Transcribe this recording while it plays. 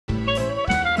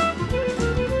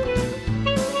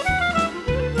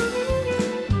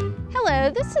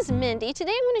is Mindy.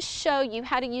 Today I'm going to show you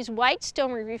how to use white stone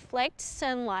to reflect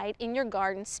sunlight in your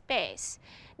garden space.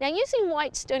 Now, using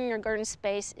white stone in your garden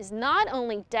space is not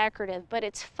only decorative, but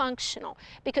it's functional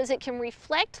because it can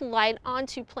reflect light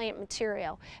onto plant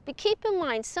material. But keep in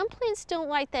mind, some plants don't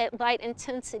like that light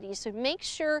intensity, so make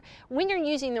sure when you're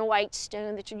using the white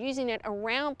stone that you're using it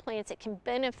around plants that can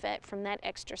benefit from that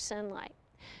extra sunlight.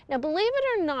 Now, believe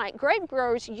it or not, grape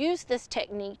growers use this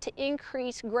technique to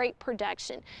increase grape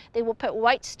production. They will put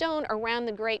white stone around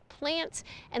the grape plants,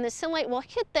 and the sunlight will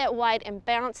hit that white and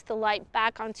bounce the light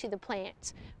back onto the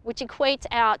plants, which equates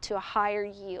out to a higher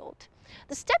yield.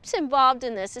 The steps involved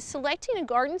in this is selecting a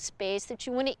garden space that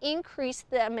you want to increase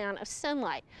the amount of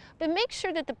sunlight. But make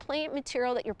sure that the plant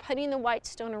material that you're putting the white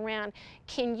stone around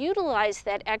can utilize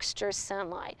that extra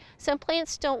sunlight. Some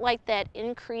plants don't like that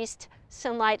increased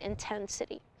sunlight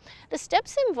intensity. The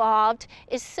steps involved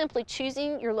is simply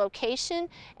choosing your location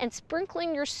and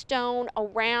sprinkling your stone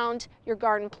around your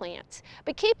garden plants.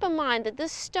 But keep in mind that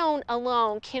this stone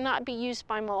alone cannot be used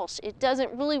by mulch. It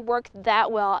doesn't really work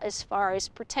that well as far as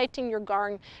protecting your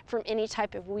garden from any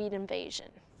type of weed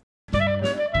invasion.